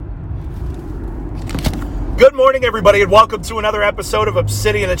Good morning, everybody, and welcome to another episode of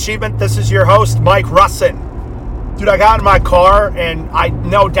Obsidian Achievement. This is your host, Mike Russin. Dude, I got in my car, and I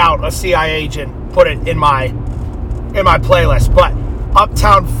no doubt a CIA agent put it in my playlist, but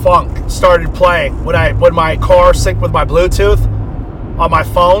Uptown Funk started playing when my car synced with my Bluetooth on my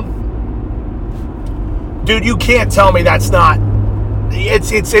phone. Dude, you can't tell me that's not.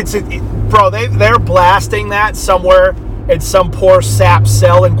 Bro, they're blasting that somewhere in some poor sap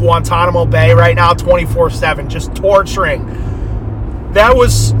cell in Guantanamo Bay right now, 24/7, just torturing.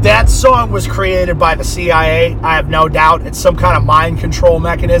 That song was created by the CIA. I have no doubt. It's some kind of mind control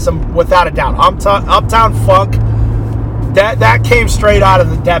mechanism, without a doubt. Uptown Funk, that came straight out of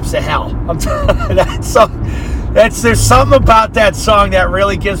the depths of hell. There's something about that song that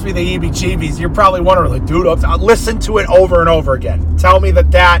really gives me the heebie-jeebies. You're probably wondering, like, dude, listen to it over and over again. Tell me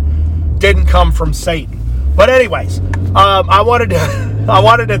that didn't come from Satan. But anyways, I wanted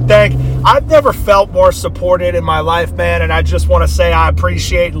to thank. I've never felt more supported in my life, man, and I just want to say I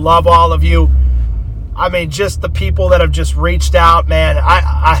appreciate and love all of you. I mean, just the people that have just reached out, man.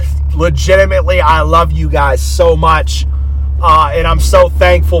 I legitimately, I love you guys so much, and I'm so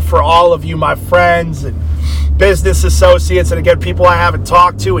thankful for all of you, my friends and business associates, and again, people I haven't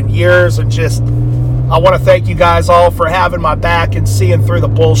talked to in years, and just I want to thank you guys all for having my back and seeing through the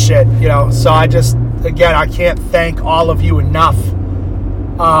bullshit, So I can't thank all of you enough.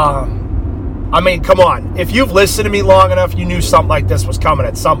 I mean, come on. If you've listened to me long enough, you knew something like this was coming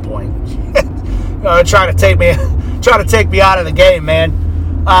at some point. Trying to take me out of the game, man.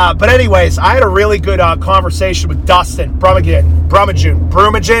 But anyways, I had a really good conversation with Dustin Brummagin.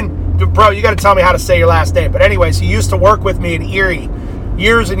 Bro, you got to tell me how to say your last name. But anyways, he used to work with me in Erie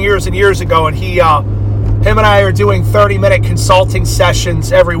years and years and years ago, and him and I are doing 30-minute consulting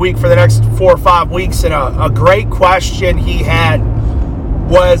sessions every week for the next 4 or 5 weeks. And a great question he had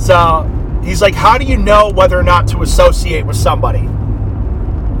was, he's like, how do you know whether or not to associate with somebody?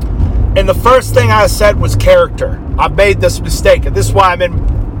 And the first thing I said was character. I've made this mistake, and this is why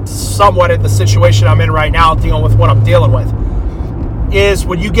I'm somewhat in the situation I'm in right now, dealing with what I'm dealing with, is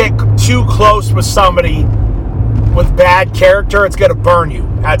when you get too close with somebody with bad character, it's going to burn you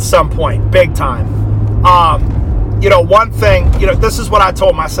at some point, big time. One thing, this is what I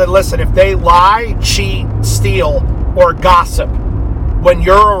told him. I said, listen, if they lie, cheat, steal, or gossip when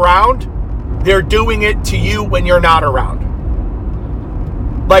you're around, they're doing it to you when you're not around.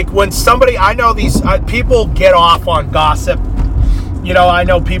 Like when somebody, I know these people get off on gossip. I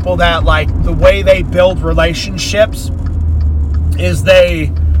know people that, like, the way they build relationships is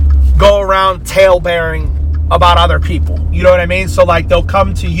they go around tale-bearing about other people. You know what I mean? So, like, they'll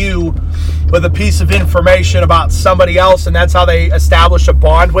come to you with a piece of information about somebody else, and that's how they establish a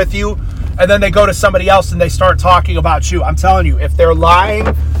bond with you. And then they go to somebody else and they start talking about you. I'm telling you, if they're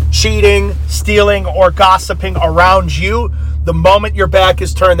lying, cheating, stealing, or gossiping around you, the moment your back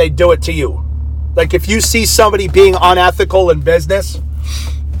is turned, they do it to you. Like, if you see somebody being unethical in business,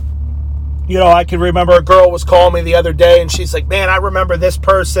 I can remember a girl was calling me the other day, and she's like, man, I remember this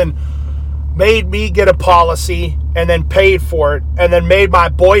person made me get a policy and then paid for it, and then made my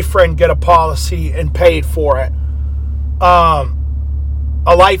boyfriend get a policy and paid for it.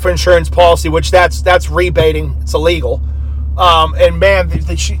 A life insurance policy, which that's rebating. It's illegal. And man,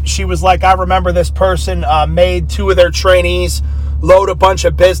 she was like, I remember this person made 2 of their trainees load a bunch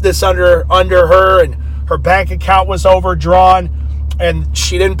of business under her, and her bank account was overdrawn, and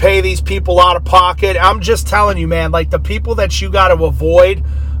she didn't pay these people out of pocket. I'm just telling you, man, like, the people that you got to avoid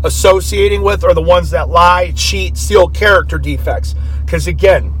associating with are the ones that lie, cheat, steal, character defects. Because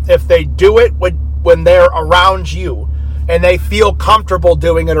again, if they do it when they're around you and they feel comfortable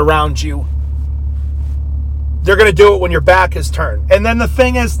doing it around you, they're going to do it when your back is turned. And then the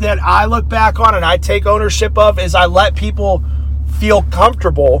thing is that I look back on and I take ownership of is I let people feel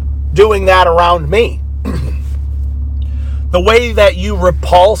comfortable doing that around me. The way that you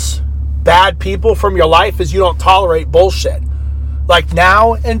repulse bad people from your life is you don't tolerate bullshit. Like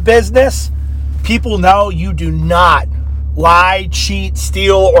now in business, people know you do not lie, cheat,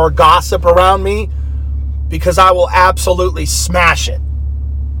 steal, or gossip around me, because I will absolutely smash it.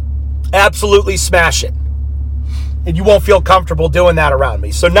 Absolutely smash it. And you won't feel comfortable doing that around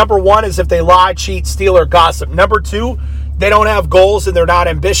me. So number 1 is if they lie, cheat, steal, or gossip. Number 2, they don't have goals and they're not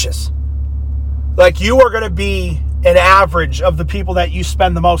ambitious. Like, you are going to be an average of the people that you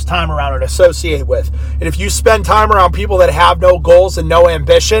spend the most time around and associate with. And if you spend time around people that have no goals and no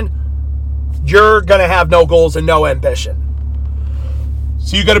ambition, you're going to have no goals and no ambition.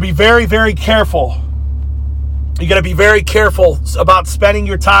 So you got to be very, very careful. You got to be very careful about spending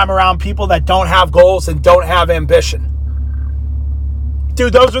your time around people that don't have goals and don't have ambition.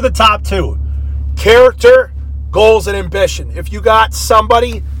 Dude, those are the top 2. Character goals and ambition. If you got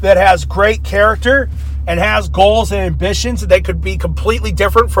somebody that has great character and has goals and ambitions, they could be completely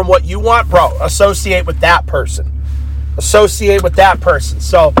different from what you want, bro, associate with that person. Associate with that person.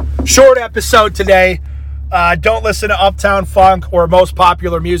 So, short episode today. Don't listen to Uptown Funk or Most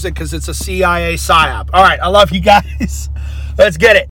Popular Music because it's a CIA psyop. All right, I love you guys. Let's get it.